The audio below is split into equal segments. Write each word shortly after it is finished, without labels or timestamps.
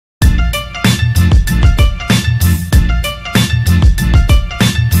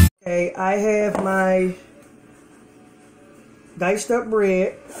Okay, I have my diced up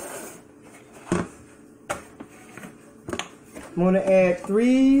bread. I'm going to add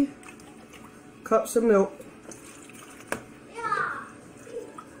 3 cups of milk.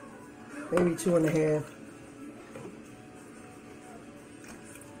 Maybe 2.5.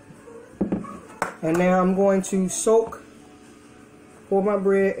 And now I'm going to pour my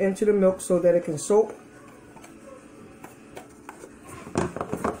bread into the milk so that it can soak.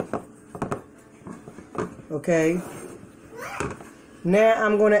 Okay. Now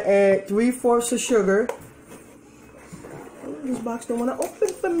I'm going to add 3/4 of sugar. Oh, this box don't want to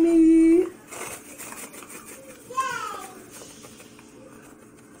open for me.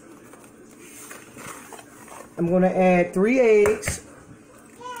 I'm going to add 3 eggs.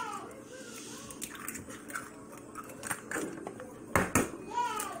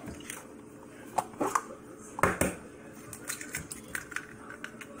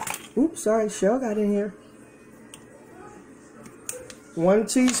 Oops, sorry, shell got in here. 1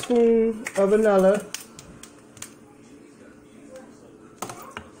 teaspoon of vanilla.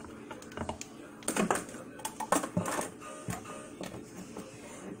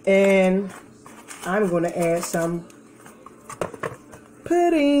 And I'm going to add some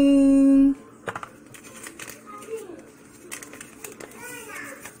pudding.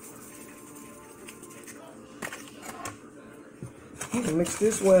 Mix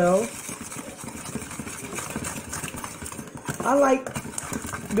this well. I like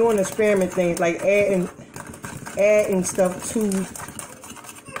doing experiment things, like adding stuff to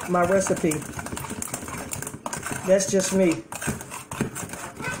my recipe. That's just me.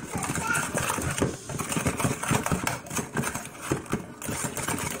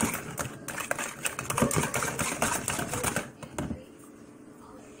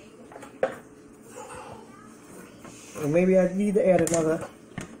 Or maybe I need to add another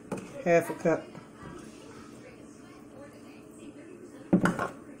 1/2 cup.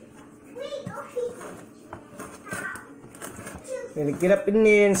 Let it get up in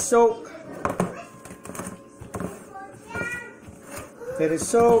there and soak. Let it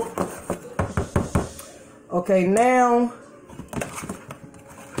soak. Okay, now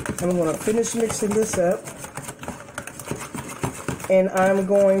I'm going to finish mixing this up. And I'm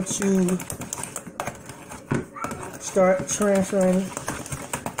going to start transferring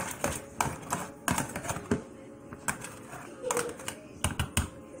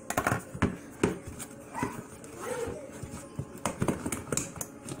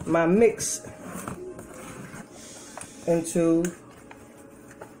my mix into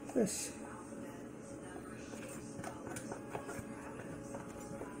this.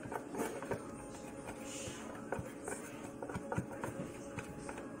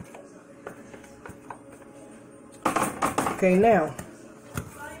 Okay, now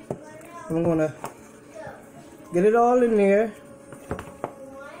I'm gonna get it all in there.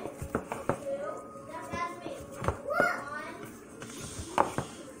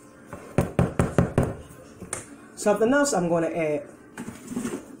 Something else I'm going to add.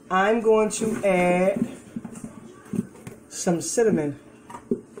 I'm going to add some cinnamon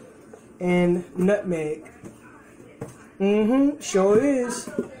and nutmeg. Sure is.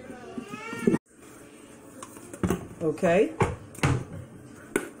 Okay.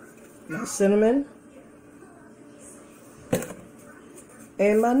 My cinnamon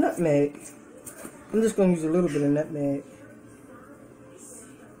and my nutmeg. I'm just going to use a little bit of nutmeg.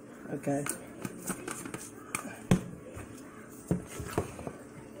 Okay.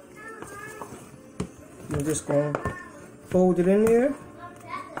 I'm just going to fold it in there.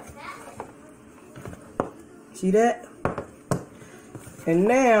 See that? And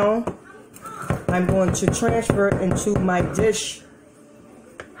now I'm going to transfer it into my dish.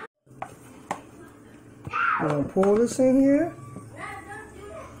 I'm going to pour this in here.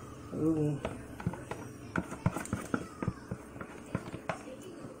 Ooh.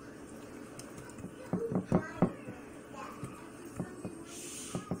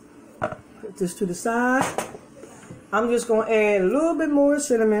 Put this to the side. I'm just going to add a little bit more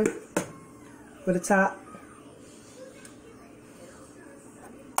cinnamon for the top.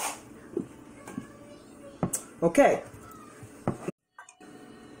 Okay.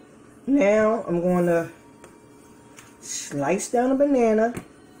 Now I'm going to slice down a banana.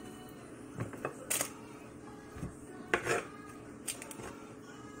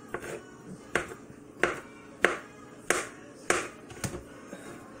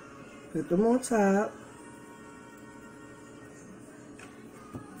 Put them on top.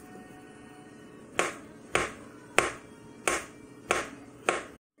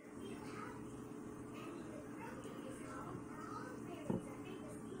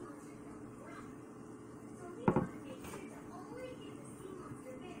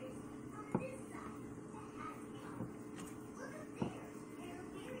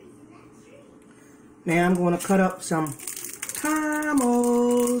 Now I'm going to cut up some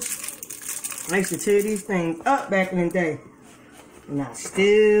caramels. I used to tear these things up back in the day. And I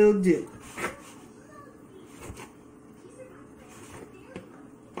still do.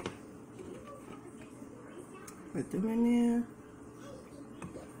 Put them in there.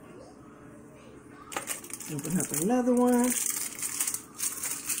 Open up another one.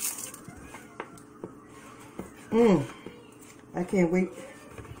 I can't wait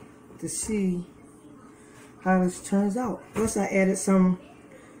to see how this turns out. Plus I added some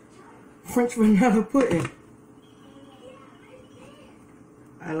French vanilla pudding.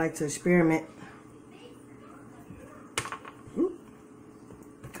 I like to experiment. Ooh.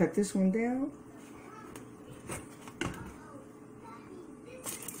 Cut this one down.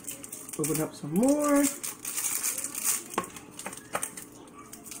 Open up some more.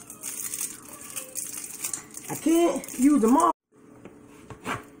 I can't use them all.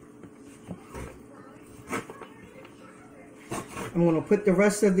 I'm going to put the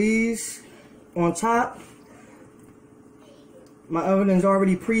rest of these on top. My oven is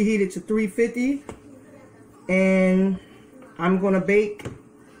already preheated to 350. And I'm going to bake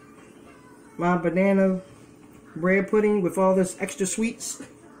my banana bread pudding with all this extra sweets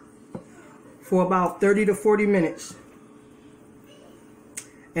for about 30 to 40 minutes.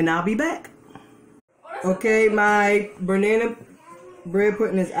 And I'll be back. Okay, my banana bread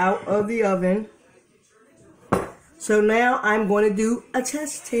pudding is out of the oven. So now I'm going to do a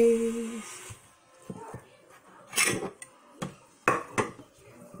test taste.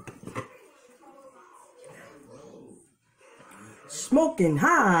 Smoking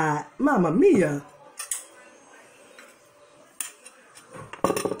hot, Mamma Mia.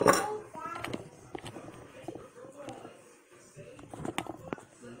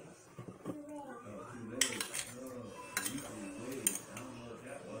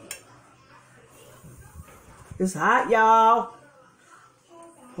 It's hot, y'all.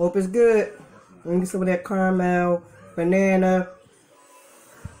 Hope it's good. Let me get some of that caramel, banana.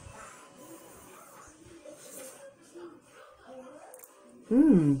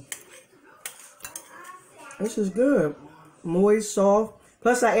 This is good. Moist, soft.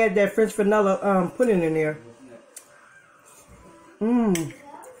 Plus I add that French vanilla pudding in there.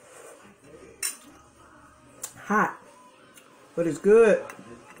 Hot. But it's good.